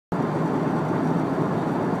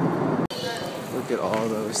Look at all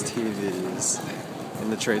those TVs in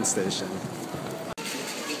the train station.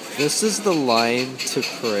 This is the line to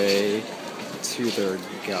pray to their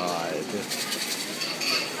God.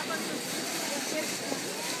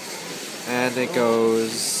 And it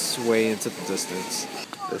goes way into the distance.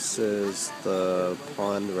 This is the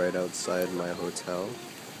pond right outside my hotel.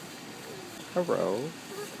 Hello.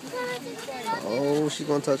 Oh, she's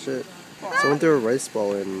gonna touch it. Someone threw a rice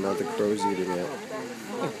ball in and now the crow's eating it.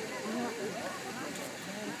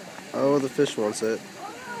 Oh, the fish wants it.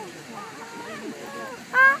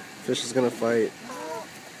 Fish is gonna fight.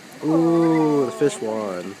 Ooh, the fish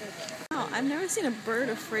won. Wow, I've never seen a bird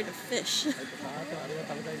afraid of fish.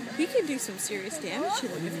 He could do some serious damage to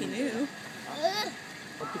them if he knew.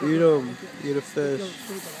 Eat them. Eat a fish.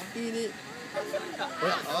 Eat it.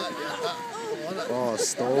 Oh,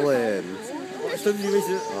 stolen.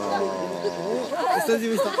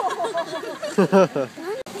 Oh.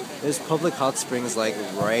 There's public hot springs like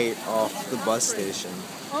right off the bus station.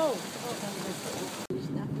 I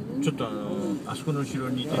don't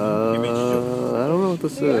know what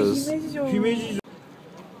this is.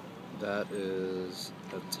 That is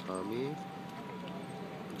Atami,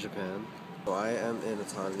 Japan. So I am in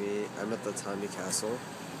Atami. I'm at the Atami Castle,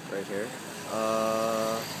 right here.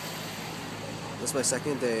 This is my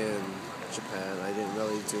second day in Japan. I didn't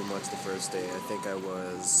really do much the first day. I think I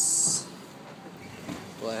was...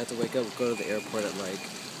 Well, I had to wake up, go to the airport at like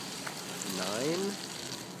 9?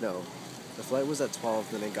 No. The flight was at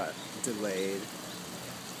 12, then it got delayed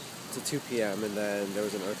to 2 p.m. and then there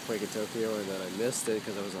was an earthquake in Tokyo and then I missed it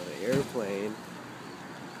because I was on an airplane.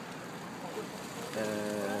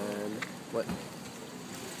 And... what?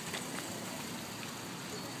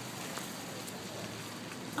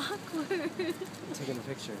 Awkward. I'm taking a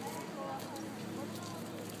picture.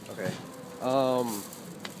 Okay.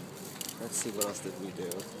 Let's see, what else did we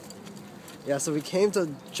do? Yeah, so we came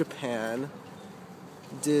to Japan,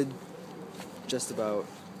 did just about...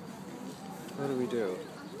 What did we do?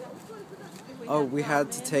 Oh, we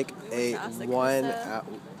had to take a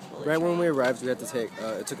right when we arrived, we had to take,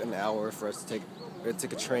 it took an hour for us to take, it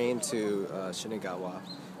took a train to Shinagawa,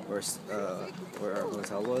 where our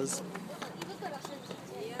hotel was.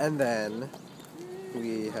 And then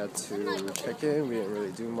we had to check in, we didn't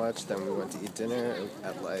really do much, then we went to eat dinner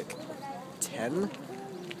at like 10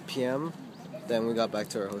 p.m. Then we got back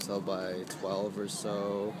to our hotel by 12 or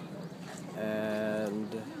so,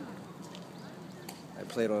 and I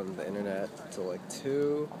played on the internet till like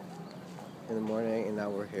 2 in the morning, and now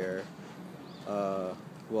we're here.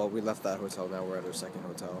 Well, we left that hotel, now we're at our second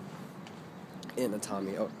hotel in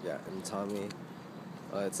Atami. Oh yeah, in Atami.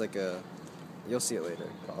 It's like a... You'll see it later.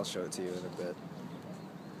 I'll show it to you in a bit.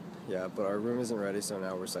 Yeah, but our room isn't ready, so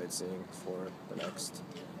now we're sightseeing for the next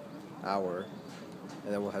hour.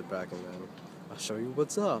 And then we'll head back and then I'll show you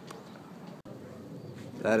what's up.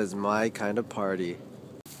 That is my kind of party.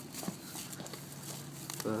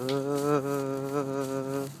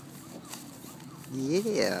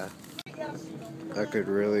 Yeah. I could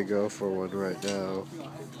really go for one right now.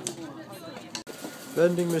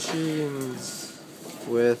 Vending machines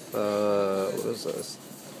with, what is this?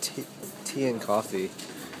 Tea and coffee.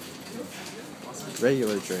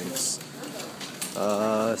 Regular drinks.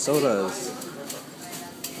 Sodas.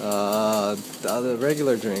 The other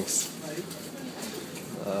regular drinks.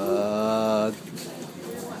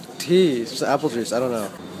 Tea, just apple juice, I don't know.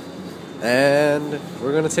 And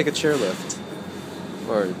we're gonna take a chairlift.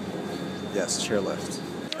 Or, yes, chairlift.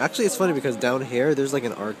 Actually, it's funny because down here, there's like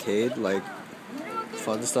an arcade, like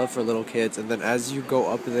fun stuff for little kids. And then as you go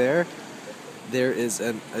up there, there is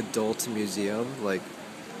an adult museum, like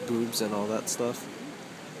boobs and all that stuff.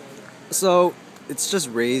 So, it's just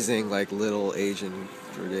raising like little Asian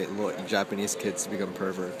or little Japanese kids to become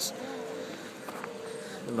perverts.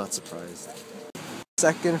 I'm not surprised.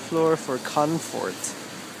 Second floor for comfort.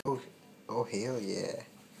 Oh hell yeah.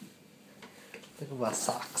 Look at my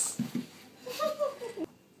socks.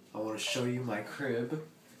 I want to show you my crib.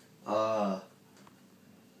 We have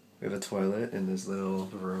a toilet in this little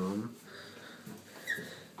room.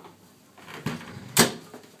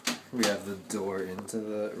 We have the door into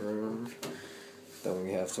the room. Then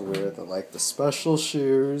we have to wear the special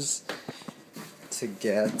shoes to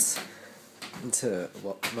get into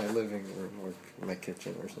my living room or my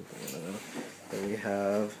kitchen or something, I don't know. Then we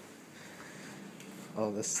have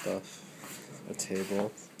all this stuff. A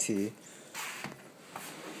table, tea,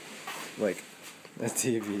 like a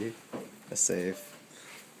TV, a safe,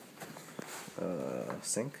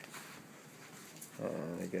 sink,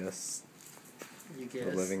 I guess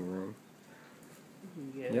the living room.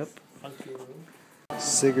 Yep.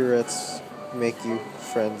 Cigarettes make you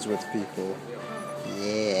friends with people.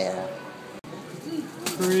 Yeah.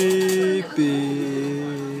 Creepy.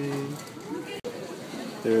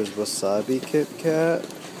 There's wasabi Kit Kat,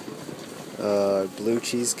 blue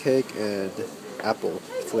cheesecake, and apple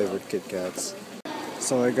flavored Kit Kats.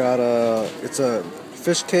 So I got it's a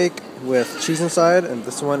fish cake with cheese inside, and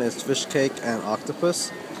this one is fish cake and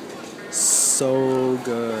octopus. So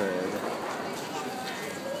good.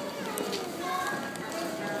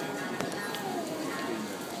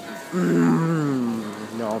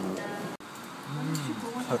 Yum.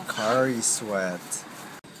 Hikari sweat.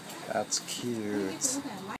 That's cute.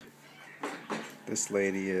 This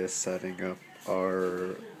lady is setting up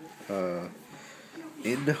our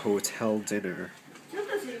in-hotel dinner.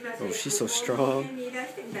 Oh, she's so strong.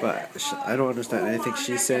 But I don't understand anything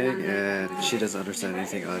she's saying, and she doesn't understand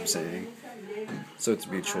anything I'm saying. So it's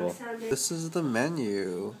mutual. This is the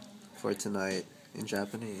menu for tonight in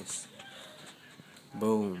Japanese.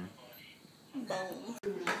 Boom.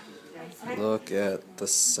 Look at the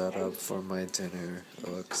setup for my dinner. It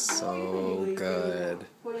looks so good.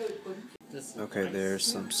 Okay, there's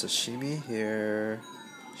some sashimi here.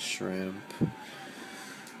 Shrimp.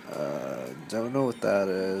 Don't know what that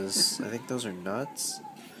is. I think those are nuts.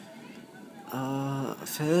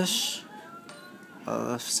 Fish.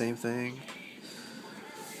 Same thing.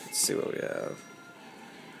 Let's see what we have.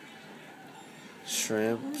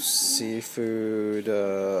 Shrimp, seafood,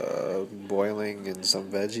 boiling, and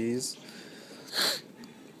some veggies.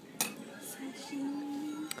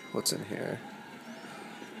 What's in here?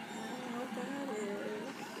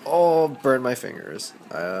 Oh, burn my fingers.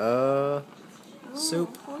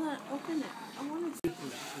 Soup. Hold on, open it. I want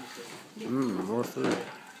to. More food.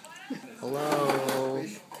 Hello.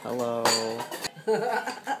 Hello.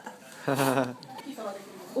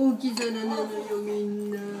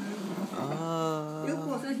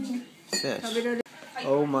 Fish.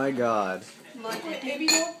 Oh my god.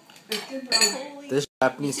 This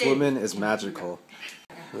Japanese woman is magical.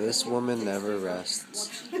 This woman never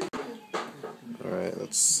rests. Alright,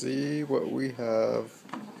 let's see what we have.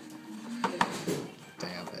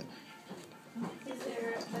 Damn it.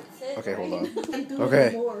 Okay, hold on.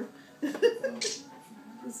 Okay.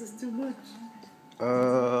 This is too much.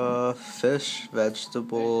 Fish,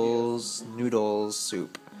 vegetables, noodles,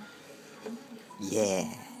 soup. Yeah.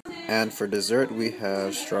 And for dessert, we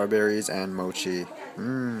have strawberries and mochi.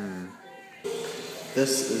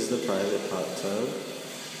 This is the private hot tub.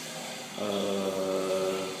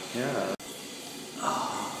 Yeah.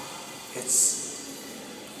 Oh, it's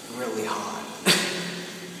really hot.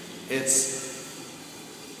 It's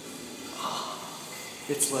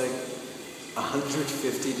like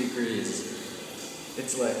 150 degrees.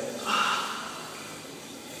 It's like,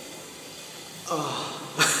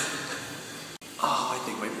 I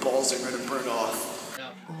think my balls are gonna burn off.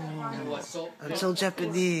 I'm so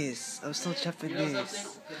Japanese. I'm so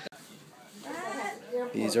Japanese.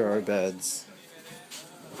 These are our beds.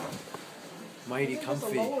 Mighty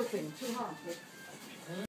comfy.